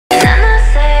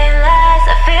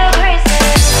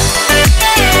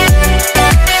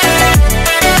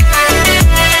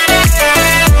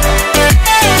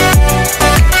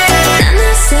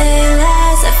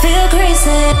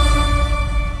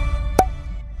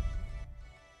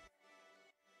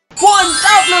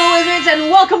and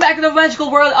welcome back to the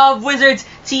magical world of Wizards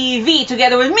TV,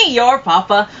 together with me, your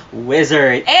Papa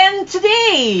Wizard. And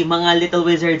today, mga little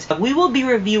wizards, we will be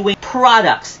reviewing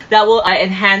products that will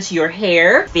enhance your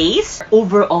hair, face,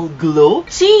 overall glow,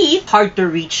 teeth, hard to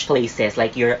reach places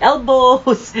like your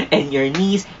elbows and your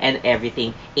knees and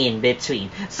everything in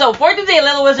between. So for today,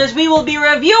 little wizards, we will be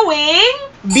reviewing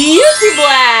Beauty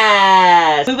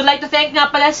Blast! We would like to thank nga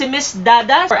pala si Miss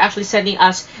Dada for actually sending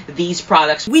us these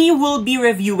products. We will be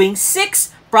reviewing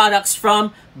 6 products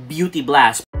from Beauty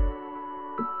Blast.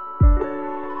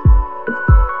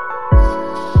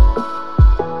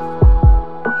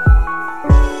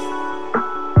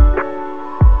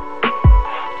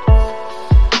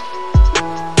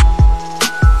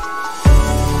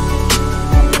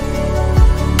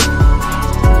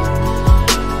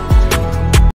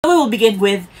 Begin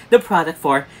with the product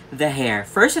for the hair.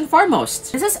 First and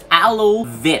foremost, this is Aloe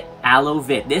Vit. Aloe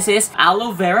Vit. This is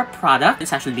aloe vera product.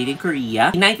 It's actually made in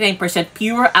Korea. 99%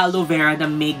 pure aloe vera na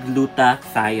may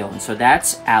glutathione. So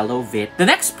that's Aloe Vit. The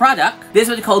next product, this is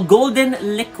what we call Golden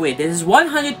Liquid. This is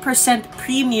 100%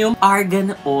 premium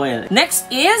argan oil. Next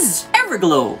is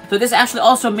Everglow. So this is actually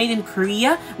also made in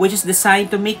Korea, which is designed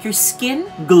to make your skin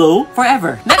glow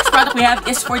forever. Next product we have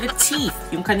is for the teeth.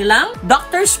 Yung kanilang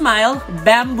Dr. Smile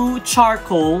Bamboo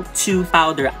Charcoal Tooth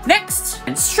Powder. Next,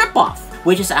 and Strip Off,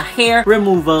 which is a hair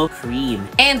removal cream.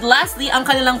 And lastly, ang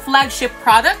kanilang flagship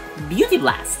product, Beauty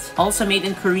Blast. Also made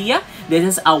in Korea, this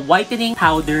is a whitening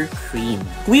powder cream.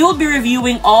 We will be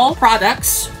reviewing all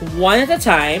products one at a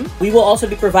time. We will also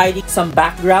be providing some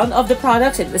background of the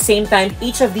products. At the same time,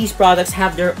 each of these products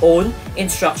have their own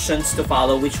instructions to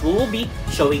follow, which we will be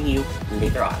showing you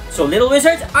later on. So little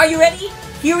wizards, are you ready?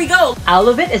 Here we go!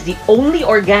 Aloe Vit is the only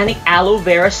organic aloe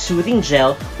vera soothing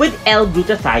gel with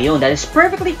L-glutathione that is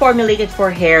perfectly formulated for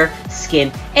hair,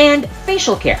 skin, and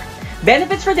facial care.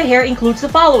 Benefits for the hair includes the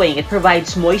following. It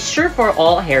provides moisture for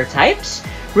all hair types,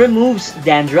 removes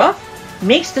dandruff,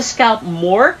 makes the scalp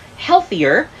more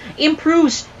healthier,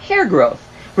 improves hair growth,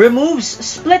 removes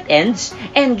split ends,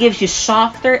 and gives you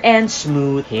softer and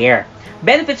smooth hair.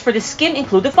 Benefits for the skin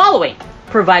include the following.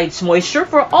 Provides moisture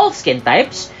for all skin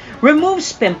types,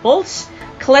 removes pimples,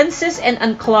 cleanses and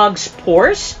unclogs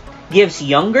pores, gives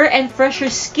younger and fresher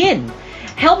skin,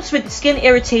 helps with skin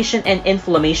irritation and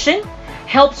inflammation,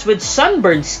 helps with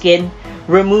sunburned skin,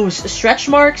 removes stretch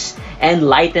marks, and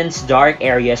lightens dark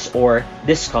areas or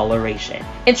discoloration.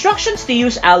 Instructions to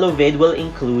use Aloe Vit will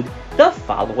include the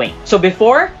following. So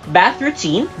before bath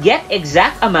routine, get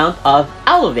exact amount of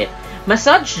Aloe Vit.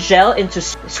 Massage gel into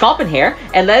scalp and hair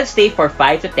and let it stay for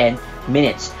 5 to 10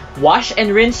 minutes. Wash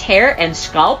and rinse hair and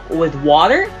scalp with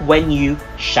water when you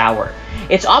shower.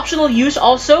 Its optional use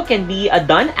also can be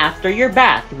done after your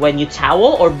bath when you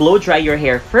towel or blow dry your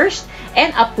hair first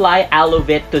and apply Aloe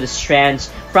Vit to the strands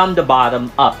from the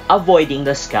bottom up, avoiding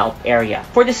the scalp area.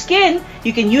 For the skin,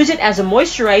 you can use it as a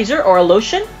moisturizer or a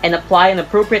lotion and apply an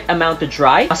appropriate amount to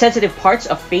dry sensitive parts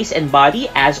of face and body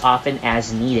as often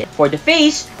as needed. For the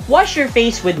face, wash your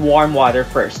face with warm water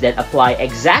first, then apply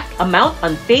exact amount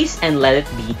on face and let it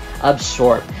be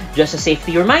absorbed. Just a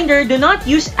safety reminder, do not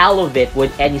use Aloe Vit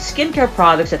with any skincare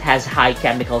products that has high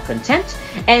chemical content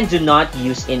and do not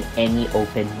use in any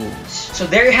open wounds. So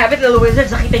there you have it, little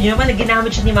wizards. Nakita nyo naman na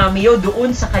ginamit siya ni Mami Yo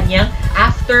doon sa kanyang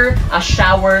after a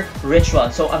shower ritual.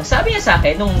 So ang sabi niya sa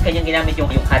akin, nung kanyang ginamit yung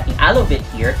ating Aloe Vit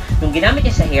here, nung ginamit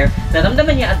niya sa hair,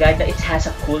 naramdaman niya agad na it has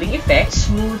a cooling effect,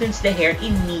 smoothens the hair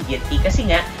immediately.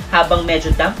 Kasi nga, habang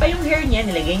medyo damp pa yung hair niya,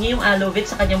 nilagay niya yung Aloe Vit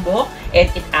sa kanyang buhok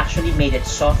and it actually made it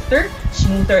softer,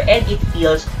 smoother, and it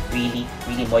feels really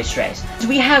moisturized. So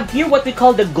we have here what we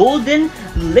call the Golden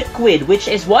Liquid, which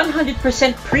is 100%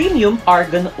 premium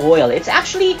argan oil. It's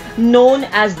actually known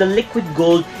as the liquid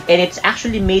gold, and it's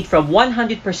actually made from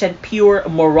 100% pure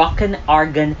Moroccan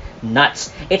argan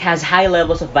nuts. It has high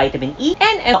levels of vitamin E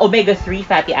and omega-3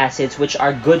 fatty acids, which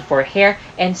are good for hair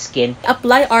and skin.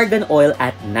 Apply argan oil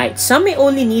at night. Some may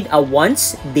only need a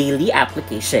once daily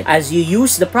application. As you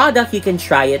use the product, you can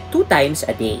try it 2 times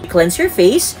a day. Cleanse your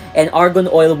face, and argan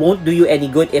oil won't do you any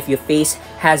good if your face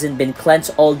hasn't been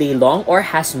cleansed all day long or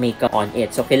has makeup on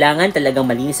it. So kailangan talagang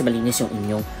malinis yung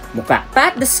inyong mukha.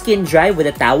 Pat the skin dry with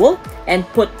a towel and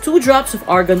put 2 drops of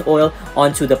argan oil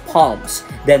onto the palms.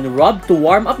 Then rub to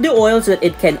warm up the oil so that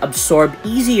it can absorb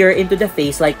easier into the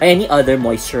face like any other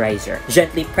moisturizer.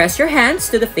 Gently press your hands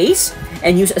to the face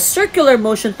and use a circular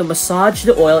motion to massage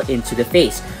the oil into the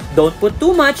face. Don't put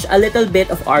too much, a little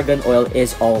bit of argan oil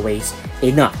is always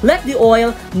enough. Let the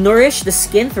oil nourish the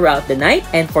skin throughout the night,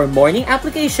 and for morning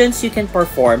applications, you can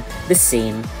perform the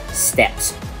same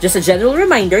steps. Just a general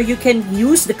reminder, you can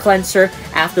use the cleanser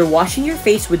after washing your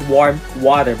face with warm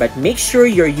water, but make sure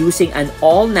you're using an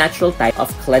all-natural type of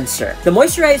cleanser. The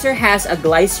moisturizer has a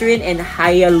glycerin and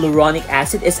hyaluronic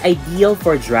acid, is ideal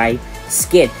for dry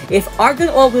skin. If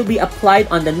argan oil will be applied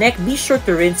on the neck, be sure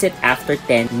to rinse it after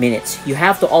 10 minutes. You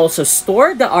have to also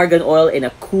store the argan oil in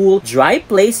a cool, dry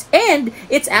place, and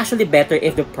it's actually better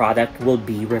if the product will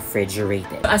be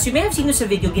refrigerated. As you may have seen sa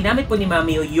video, ginamit po ni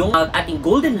Mami yung ating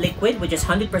golden liquid, which is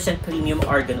 100% premium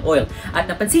argan oil. At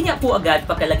napansin niya po agad,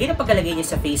 pagkalagay niya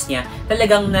sa face niya,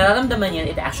 talagang nararamdaman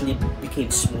niya, it actually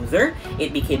became smoother,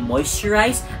 it became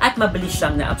moisturized, at mabilis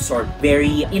siyang na-absorb.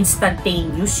 Very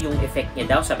instantaneous yung effect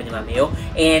niya daw, sabi ni Mami.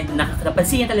 And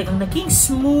napansin niya talagang naging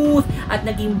smooth at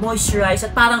naging moisturized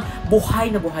at parang buhay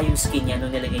na buhay yung skin niya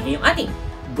nung nilagay niya yung ating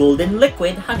golden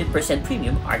liquid 100%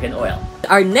 premium argan oil.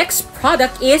 Our next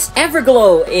product is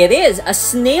Everglow. It is a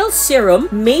snail serum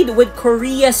made with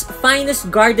Korea's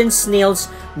finest garden snails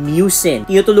mucin.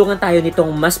 Tinutulungan tayo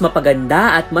nitong mas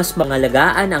mapaganda at mas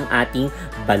mangalagaan ang ating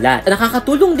balat.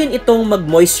 Nakakatulong din itong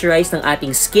mag-moisturize ng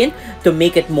ating skin to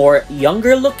make it more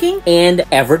younger looking and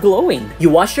ever glowing. You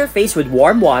wash your face with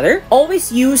warm water.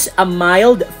 Always use a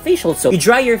mild facial soap. You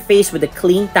dry your face with a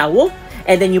clean towel,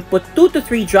 and then you put 2 to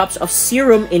 3 drops of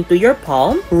serum into your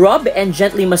palm, rub and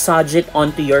gently massage it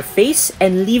onto your face,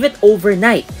 and leave it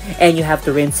overnight. And you have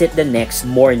to rinse it the next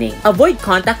morning. Avoid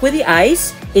contact with the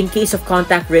eyes. In case of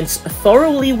contact, rinse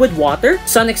thoroughly with water.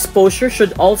 Sun exposure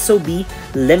should also be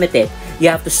limited. You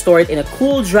have to store it in a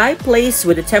cool, dry place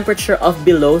with a temperature of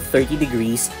below 30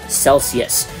 degrees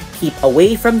Celsius. Keep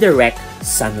away from direct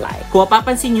sunlight. Kung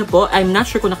mapapansin nyo po, I'm not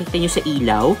sure kung nakikita nyo sa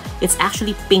ilaw, it's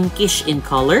actually pinkish in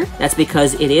color. That's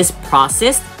because it is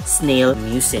processed snail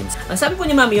mucins. Ang sabi po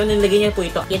ni Mami yun, nilagay niya po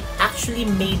ito, it actually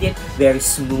made it very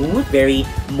smooth, very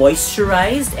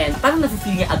moisturized, and parang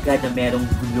nafe-feel niya agad na merong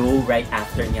glow right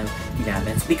after niyang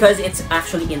ginamit. Because it's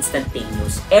actually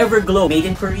instantaneous. Everglow, made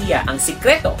in Korea, ang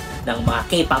sikreto ng mga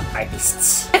K-pop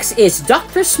artists. Next is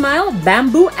Dr. Smile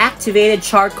Bamboo Activated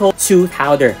Charcoal Tooth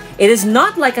Powder. It is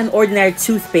not like an ordinary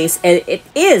toothpaste, and it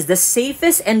is the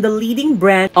safest and the leading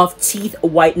brand of teeth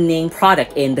whitening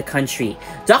product in the country.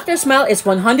 Dr. Smile is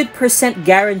 100%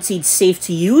 guaranteed safe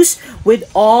to use with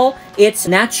all its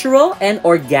natural and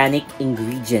organic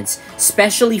ingredients,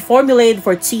 specially formulated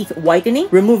for teeth whitening,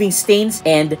 removing stains,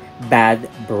 and bad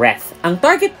breath. Ang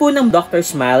target po ng Dr.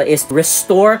 Smile is to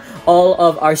restore all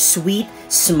of our sweet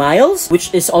smiles,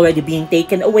 which is already being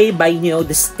taken away by,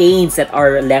 the stains that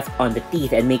are left on the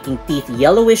teeth and making teeth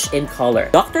yellowish in color.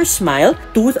 Dr. Smile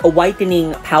Tooth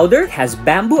Whitening Powder has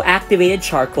bamboo activated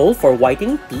charcoal for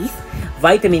whitening teeth,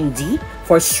 vitamin D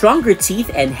for stronger teeth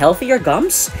and healthier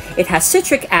gums. It has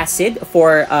citric acid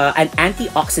for an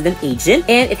antioxidant agent,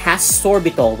 and it has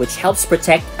sorbitol, which helps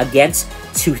protect against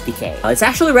tooth decay. It's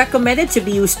actually recommended to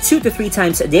be used 2 to 3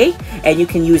 times a day, and you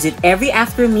can use it every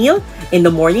after meal, in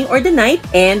the morning or the night,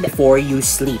 and before you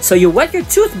sleep. So you wet your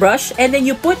toothbrush, and then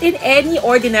you put in any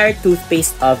ordinary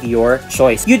toothpaste of your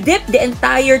choice. You dip the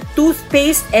entire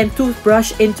toothpaste and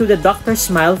toothbrush into the Dr.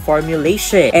 Smile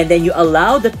formulation, and then you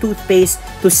allow the toothpaste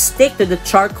to stick to the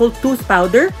charcoal tooth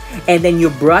powder, and then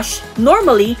you brush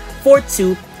normally for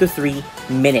 2 to 3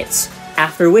 minutes.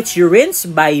 After which you rinse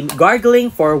by gargling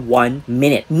for 1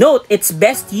 minute. Note, it's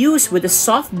best used with a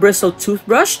soft bristled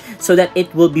toothbrush so that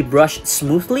it will be brushed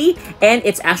smoothly, and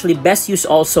it's actually best used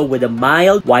also with a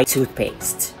mild white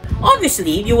toothpaste.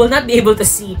 Obviously, you will not be able to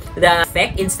see the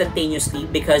effect instantaneously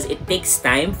because it takes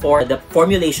time for the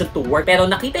formulation to work. Pero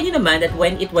nakita nyo naman that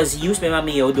when it was used by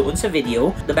Mami Yo doon sa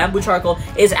video, the bamboo charcoal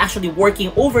is actually working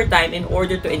overtime in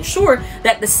order to ensure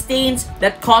that the stains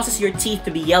that causes your teeth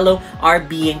to be yellow are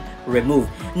being removed.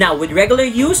 Now, with regular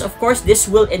use, of course, this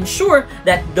will ensure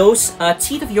that those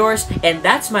teeth of yours and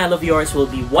that smile of yours will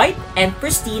be white and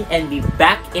pristine and be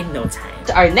back in no time.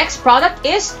 Our next product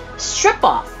is Strip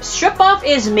Off. Strip Off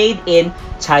is made in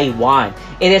Taiwan.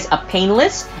 It is a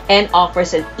painless and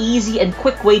offers an easy and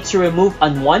quick way to remove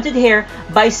unwanted hair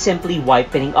by simply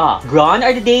wiping off. Gone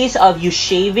are the days of you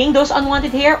shaving those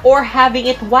unwanted hair or having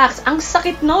it waxed. Ang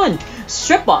sakit nun!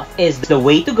 Strip Off is the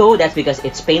way to go. That's because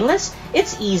it's painless,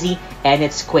 it's easy, and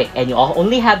it's quick. And you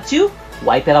only have to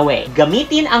wipe it away.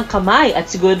 Gamitin ang kamay at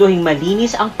siguraduhin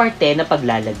malinis ang parte na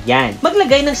paglalagyan.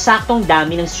 Maglagay ng saktong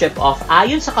dami ng strip off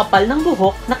ayon sa kapal ng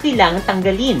buhok na kailangan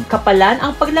tanggalin. Kapalan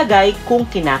ang paglagay kung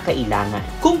kinakailangan.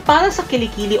 Kung para sa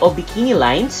kilikili o bikini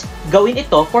lines, gawin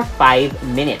ito for 5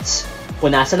 minutes.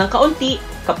 Punasan ng kaunti.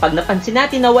 Kapag napansin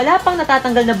natin na wala pang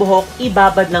natatanggal na buhok,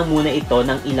 ibabad lang muna ito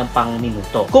ng ilang pang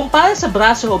minuto. Kung para sa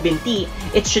braso o binti,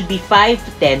 it should be 5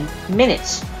 to 10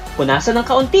 minutes. punasan ng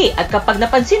kaunti at kapag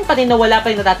napansin pa rin na wala pa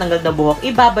rin natatanggal na buhok,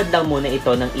 ibabad lang muna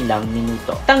ito ng ilang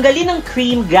minuto. Tanggalin ang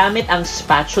cream gamit ang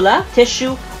spatula,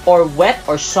 tissue, or wet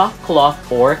or soft cloth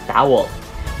or towel.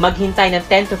 Maghintay ng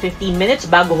 10 to 15 minutes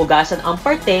bago hugasan ang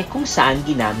parte kung saan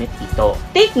ginamit ito.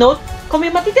 Take note, kung may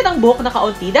matitirang buhok na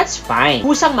kaunti, that's fine.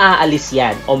 Kusang maaalis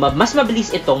yan o mas mabilis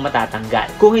itong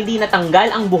matatanggal. Kung hindi natanggal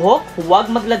ang buhok,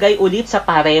 huwag maglagay ulit sa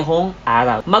parehong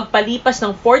araw. Magpalipas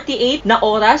ng 48 na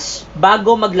oras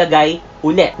bago maglagay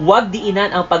ulit. Huwag diinan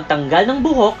ang pagtanggal ng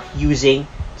buhok using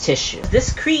tissue.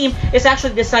 This cream is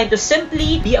actually designed to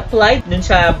simply be applied dun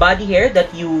sa body hair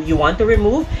that you want to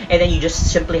remove, and then you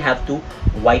just simply have to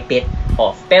wipe it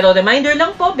off. Pero reminder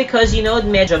lang po, because you know,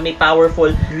 medyo may powerful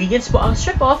ingredients po ang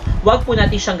strip off, wag po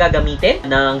natin siyang gagamitin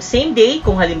ng same day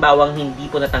kung halimbawang hindi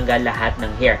po natanggal lahat ng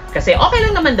hair. Kasi okay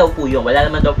lang naman daw po yun, wala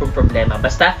naman daw pong problema.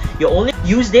 Basta, you only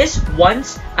use this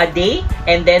once a day,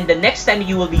 and then the next time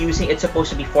you will be using it's supposed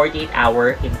to be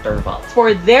 48-hour interval.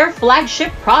 For their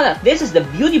flagship product, this is the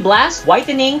Beauty Blast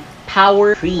Whitening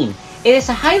Power Cream. It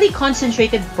is a highly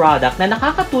concentrated product na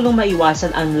nakakatulong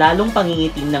maiwasan ang lalong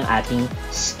pangingitim ng ating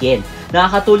skin.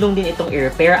 Nakakatulong din itong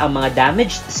i-repair ang mga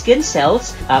damaged skin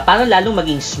cells para lalong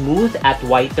maging smooth at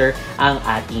whiter ang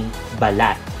ating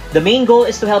balat. The main goal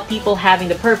is to help people having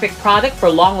the perfect product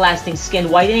for long-lasting skin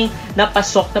whitening na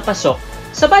pasok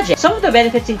sa budget. Some of the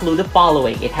benefits include the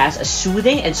following. It has a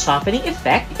soothing and softening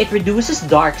effect. It reduces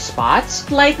dark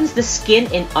spots, lightens the skin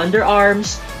in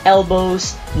underarms,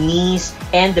 elbows, knees,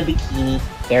 and the bikini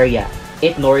area.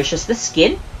 It nourishes the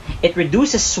skin. It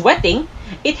reduces sweating.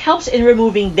 It helps in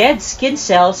removing dead skin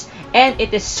cells, and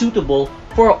it is suitable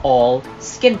for all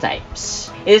skin types.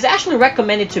 It is actually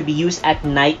recommended to be used at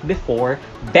night before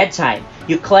bedtime.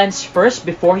 You cleanse first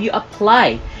before you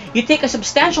apply. You take a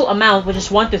substantial amount, which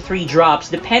is 1 to 3 drops,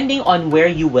 depending on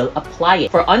where you will apply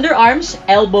it. For underarms,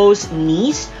 elbows,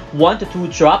 knees, 1 to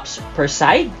 2 drops per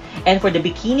side. And for the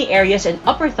bikini areas and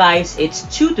upper thighs, it's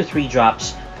 2 to 3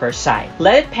 drops per side.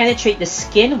 Let it penetrate the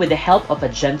skin with the help of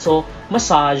a gentle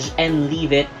massage and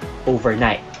leave it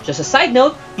overnight. Just a side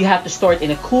note, you have to store it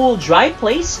in a cool, dry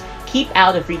place. Keep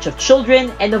out of reach of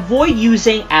children and avoid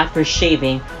using after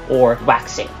shaving or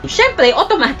waxing. Siyempre,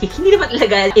 automatic, hindi naman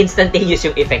talaga instantaneous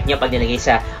yung effect niya pag nilagay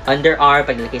sa underarm,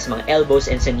 pag nilagay sa mga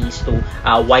elbows and sa knees to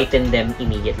whiten them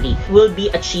immediately. It will be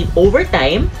achieved over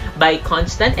time by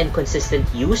constant and consistent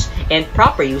use and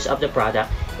proper use of the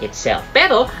product itself.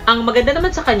 Pero, ang maganda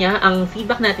naman sa kanya, ang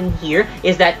feedback natin here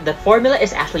is that the formula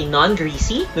is actually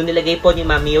non-greasy. Nung nilagay po ni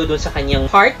Mamio doon sa kanyang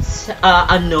parts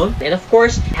unknown. And of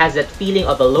course, it has that feeling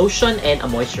of a lotion and a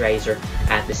moisturizer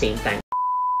at the same time.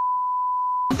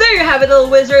 There you have it, little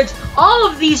wizards. All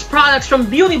of these products from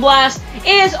Beauty Blast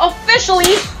is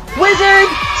officially Wizard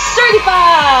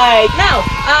certified! Now,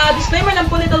 disclaimer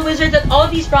lang po, little wizard, that all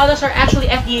of these products are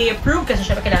actually FDA approved kasi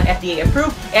syempre kailangan FDA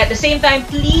approved. At the same time,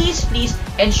 please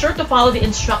ensure to follow the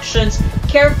instructions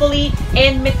carefully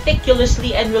and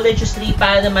meticulously and religiously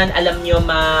para naman alam nyo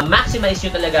ma-maximize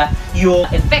nyo talaga yung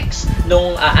effects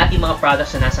ng ating mga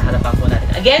products na nasa harapan po natin.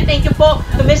 Again, thank you po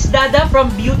to Miss Dada from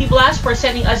Beauty Blast for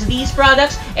sending us these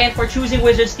products and for choosing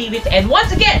Wizards TV. And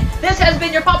once again, this has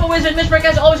been your Papa Wizard, Miss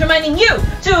Marquez, always reminding you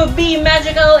to be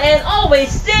magical and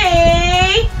always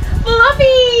stay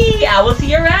fluffy! I will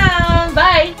see you around!